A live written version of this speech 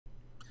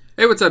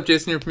Hey, what's up?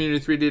 Jason here from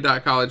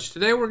Unity3D.college.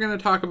 Today we're going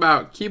to talk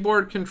about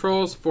keyboard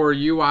controls for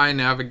UI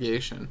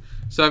navigation.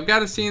 So I've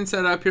got a scene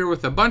set up here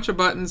with a bunch of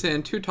buttons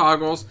and two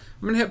toggles.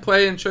 I'm going to hit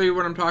play and show you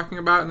what I'm talking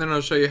about, and then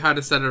I'll show you how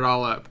to set it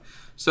all up.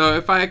 So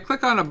if I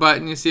click on a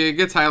button, you see it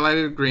gets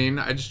highlighted green.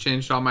 I just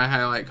changed all my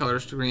highlight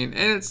colors to green,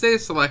 and it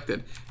stays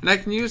selected. And I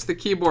can use the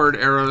keyboard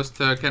arrows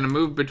to kind of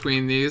move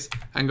between these.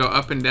 I can go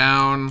up and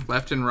down,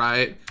 left and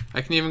right.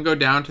 I can even go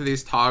down to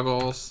these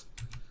toggles,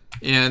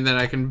 and then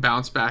I can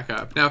bounce back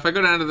up. Now if I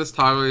go down to this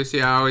toggle, you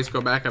see I always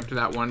go back up to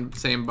that one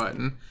same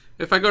button.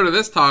 If I go to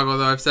this toggle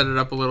though, I've set it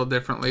up a little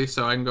differently,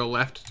 so I can go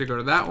left to go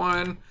to that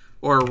one,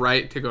 or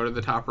right to go to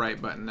the top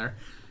right button there.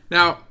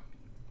 Now,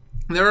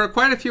 there are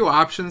quite a few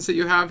options that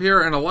you have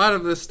here, and a lot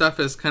of this stuff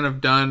is kind of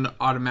done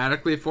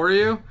automatically for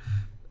you.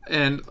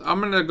 And I'm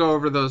gonna go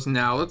over those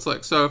now. Let's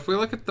look. So if we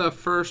look at the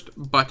first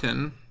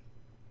button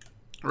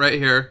right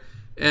here,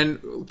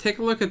 and take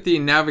a look at the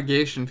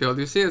navigation field,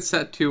 you see it's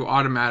set to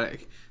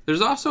automatic.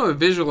 There's also a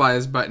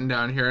visualize button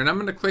down here, and I'm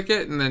going to click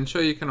it and then show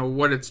you kind of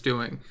what it's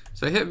doing.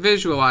 So I hit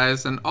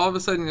visualize, and all of a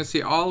sudden you'll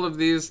see all of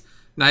these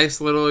nice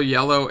little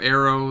yellow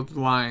arrow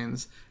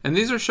lines. And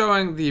these are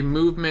showing the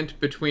movement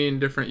between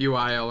different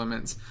UI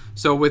elements.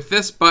 So with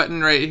this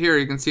button right here,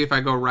 you can see if I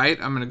go right,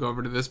 I'm going to go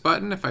over to this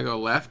button. If I go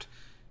left,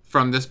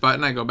 from this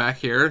button, I go back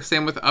here.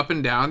 Same with up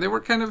and down. They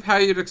work kind of how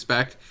you'd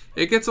expect.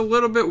 It gets a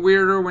little bit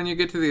weirder when you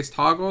get to these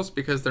toggles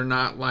because they're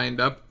not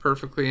lined up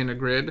perfectly in a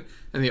grid,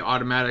 and the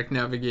automatic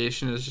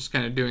navigation is just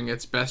kind of doing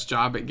its best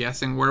job at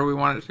guessing where we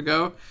want it to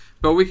go.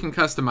 But we can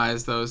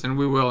customize those, and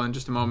we will in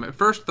just a moment.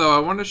 First, though, I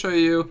want to show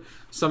you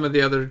some of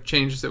the other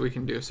changes that we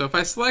can do. So if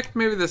I select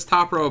maybe this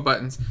top row of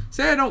buttons,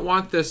 say I don't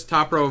want this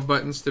top row of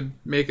buttons to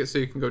make it so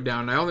you can go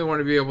down. I only want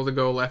to be able to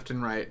go left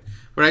and right.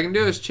 What I can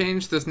do is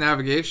change this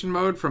navigation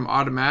mode from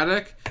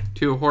automatic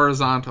to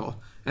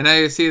horizontal. And now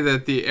you see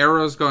that the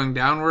arrows going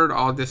downward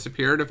all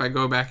disappeared. If I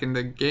go back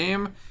into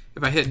game,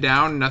 if I hit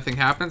down, nothing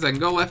happens. I can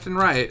go left and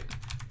right,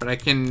 but I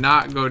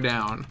cannot go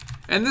down.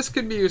 And this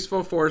could be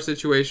useful for a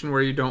situation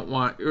where you don't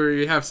want, or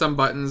you have some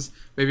buttons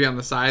maybe on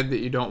the side that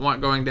you don't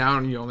want going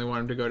down, and you only want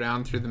them to go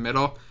down through the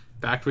middle.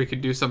 In fact, we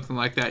could do something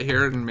like that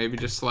here and maybe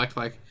just select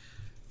like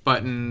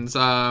buttons.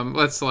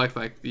 Let's select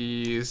like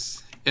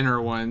these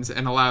inner ones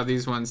and allow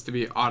these ones to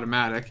be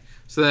automatic.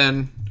 So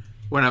then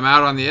when I'm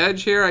out on the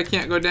edge here, I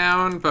can't go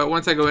down, but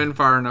once I go in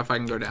far enough, I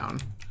can go down.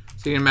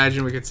 So you can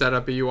imagine we could set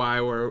up a UI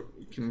where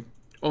we can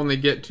only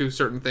get to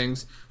certain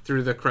things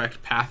through the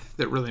correct path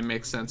that really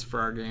makes sense for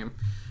our game.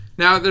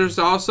 Now there's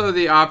also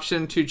the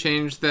option to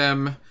change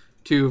them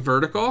to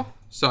vertical.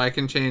 So I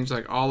can change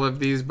like all of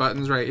these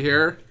buttons right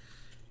here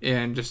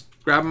and just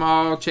grab them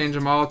all, change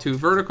them all to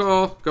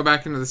vertical, go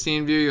back into the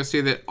scene view. You'll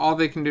see that all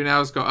they can do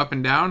now is go up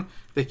and down.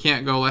 They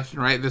can't go left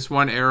and right. This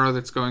one arrow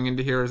that's going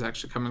into here is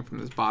actually coming from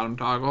this bottom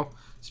toggle.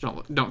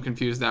 So don't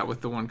confuse that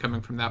with the one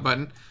coming from that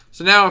button.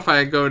 So now if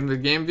I go into the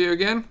game view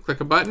again,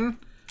 click a button,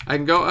 I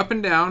can go up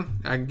and down.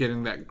 I'm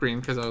getting that green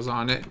because I was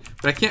on it,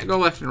 but I can't go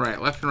left and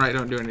right. Left and right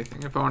don't do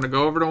anything. If I want to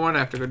go over to one, I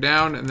have to go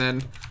down and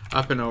then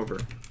up and over.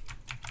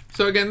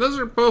 So again, those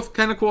are both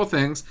kind of cool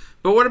things,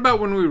 but what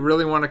about when we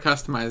really want to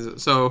customize it?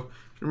 So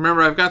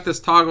remember, I've got this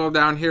toggle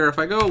down here. If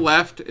I go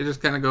left, it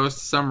just kind of goes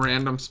to some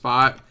random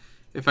spot.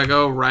 If I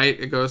go right,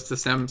 it goes to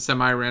some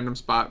semi-random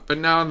spot. But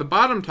now on the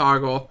bottom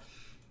toggle,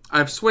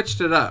 I've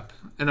switched it up,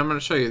 and I'm going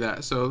to show you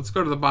that. So let's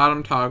go to the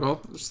bottom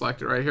toggle,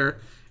 select it right here,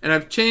 and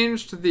I've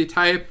changed the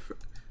type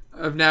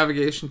of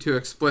navigation to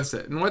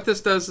explicit. And what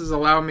this does is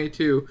allow me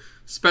to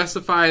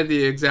specify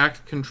the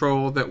exact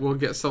control that will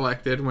get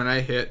selected when I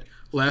hit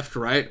left,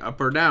 right,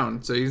 up, or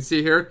down. So you can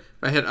see here,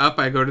 if I hit up,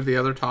 I go to the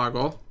other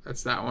toggle.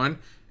 That's that one.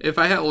 If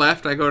I hit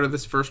left, I go to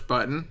this first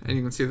button, and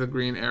you can see the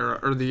green arrow,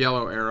 or the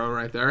yellow arrow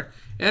right there.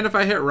 And if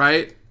I hit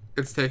right,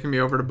 it's taking me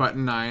over to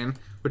button 9,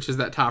 which is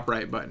that top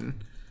right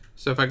button.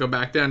 So if I go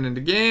back down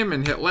into game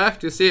and hit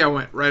left, you see I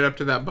went right up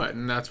to that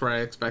button. That's where I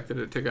expected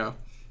it to go.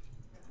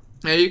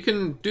 Now you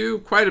can do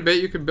quite a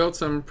bit. You can build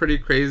some pretty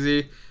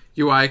crazy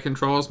UI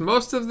controls.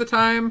 Most of the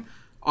time,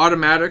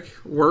 automatic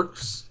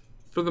works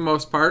for the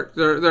most part.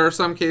 There are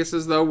some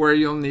cases, though, where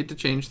you'll need to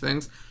change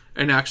things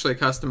and actually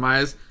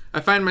customize.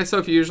 I find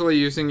myself usually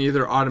using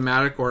either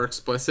automatic or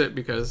explicit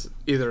because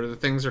either the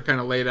things are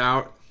kind of laid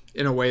out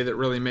in a way that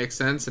really makes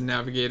sense and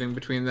navigating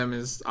between them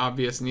is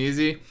obvious and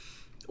easy,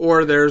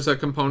 or there's a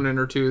component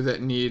or two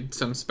that need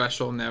some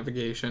special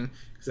navigation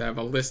because I have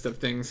a list of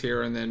things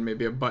here and then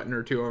maybe a button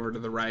or two over to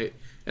the right,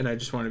 and I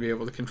just want to be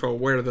able to control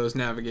where those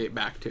navigate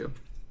back to.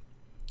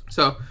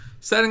 So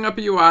setting up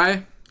a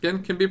UI,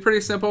 again, can be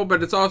pretty simple,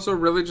 but it's also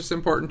really just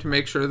important to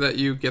make sure that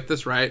you get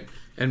this right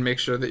and make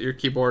sure that your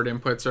keyboard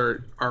inputs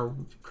are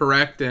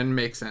correct and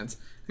make sense.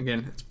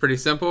 Again, it's pretty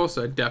simple,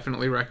 so I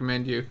definitely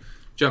recommend you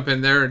jump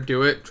in there and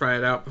do it. Try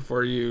it out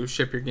before you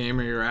ship your game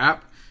or your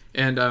app.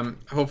 And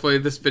hopefully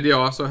this video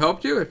also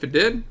helped you. If it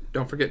did,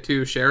 don't forget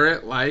to share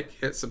it, like,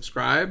 hit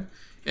subscribe,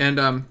 and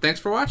thanks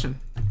for watching.